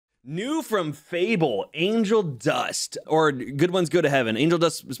New from FabvL, Angel Dust, or Good Ones Go to Heaven. Angel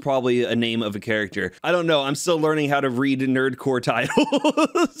Dust is probably a name of a character. I don't know. I'm still learning how to read nerdcore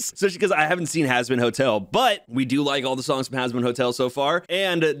titles, especially because I haven't seen Hazbin Hotel, but we do like all the songs from Hazbin Hotel so far,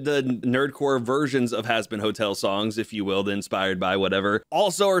 and the nerdcore versions of Hazbin Hotel songs, if you will, the inspired by whatever,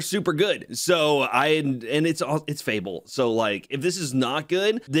 also are super good. So it's FabvL. So like, if this is not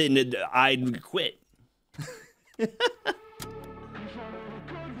good, then I'd quit.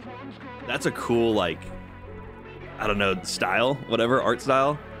 That's a cool, like, I don't know, style, whatever, art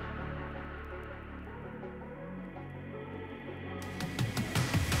style.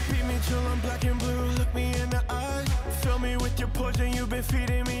 Beat me till I'm black and blue, look me in the eye. Fill me with your poison, you've been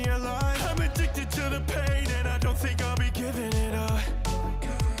feeding me a lie. I'm addicted to the pain and I don't think I'll be giving it up.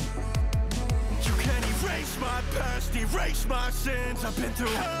 You can't erase my past, erase my sins. I've been through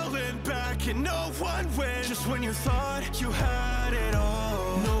hell and back and no one wins. Just when you thought you had it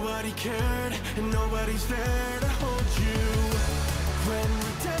all, nobody cared and nobody's there to hold you. When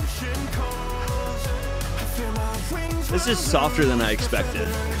redemption calls, I feel my wings. This is softer than I expected.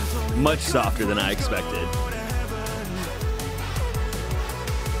 Much softer than I expected.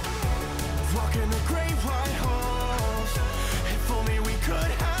 Walking the great white halls. If only we could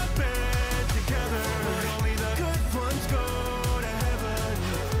have been together. But only the good ones go to heaven.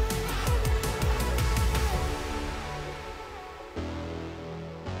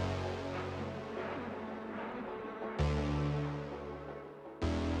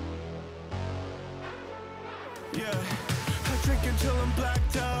 Yeah, I drink until I'm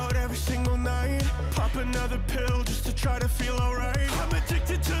blacked out every single night. Pop another pill just to try to feel alright. I'm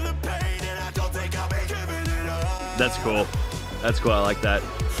addicted to the pain and I don't think I'll be giving it up. That's cool. That's cool. I like that.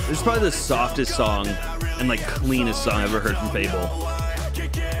 This is probably the softest song and like cleanest song I've ever heard from FabvL. I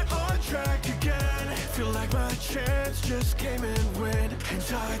could get on track again. Feel like my chance just came and went,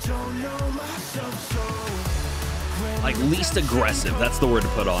 and I don't know myself so. Like least aggressive. That's the word to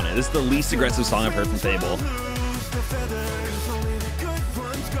put on it. This is the least aggressive song I've heard from FabvL. Lose the feathers, only the good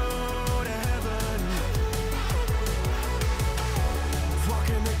ones go to heaven.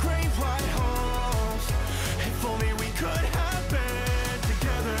 Walking the great white halls. If only we could have been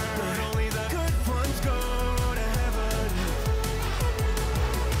together. But only the good ones go to heaven.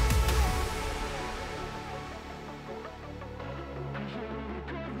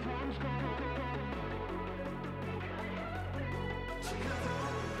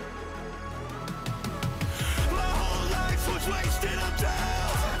 My whole life was wasted, I'm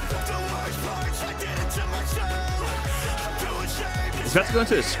down. The worst parts, I did it to myself. I'm too ashamed. Is that to go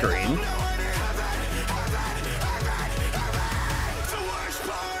into a scream? The worst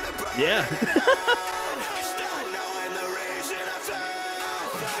part about Yeah. is not knowing the reason I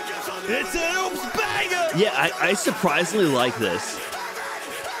fell. It's an oops banger. Yeah, I surprisingly like this.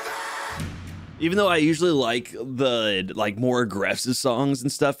 Even though I usually like the more aggressive songs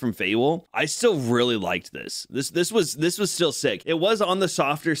and stuff from FabvL, I still really liked this. This was still sick. It was on the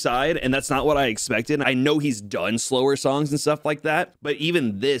softer side, and that's not what I expected. I know he's done slower songs and stuff like that, but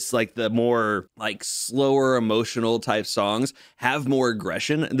even this, like the more like slower emotional type songs, have more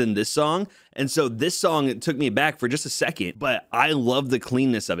aggression than this song. And so this song, it took me back for just a second, but I love the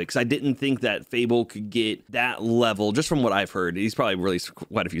cleanness of it because I didn't think that FabvL could get that level just from what I've heard. He's probably released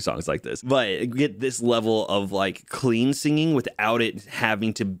quite a few songs like this, but get this level of like clean singing without it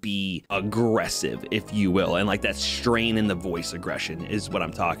having to be aggressive, if you will. And like that strain in the voice aggression is what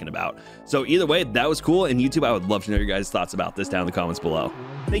I'm talking about. So either way, that was cool. And YouTube, I would love to know your guys' thoughts about this down in the comments below.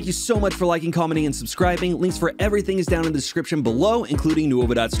 Thank you so much for liking, commenting, and subscribing. Links for everything is down in the description below, including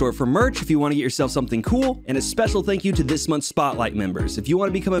nuova.store for merch if you want to get yourself something cool. And a special thank you to this month's Spotlight members. If you want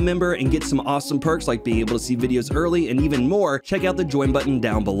to become a member and get some awesome perks like being able to see videos early and even more, check out the join button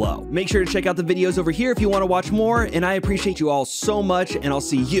down below. Make sure to check out the videos over here if you want to watch more, and I appreciate you all so much, and I'll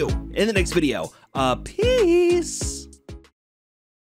see you in the next video. Peace!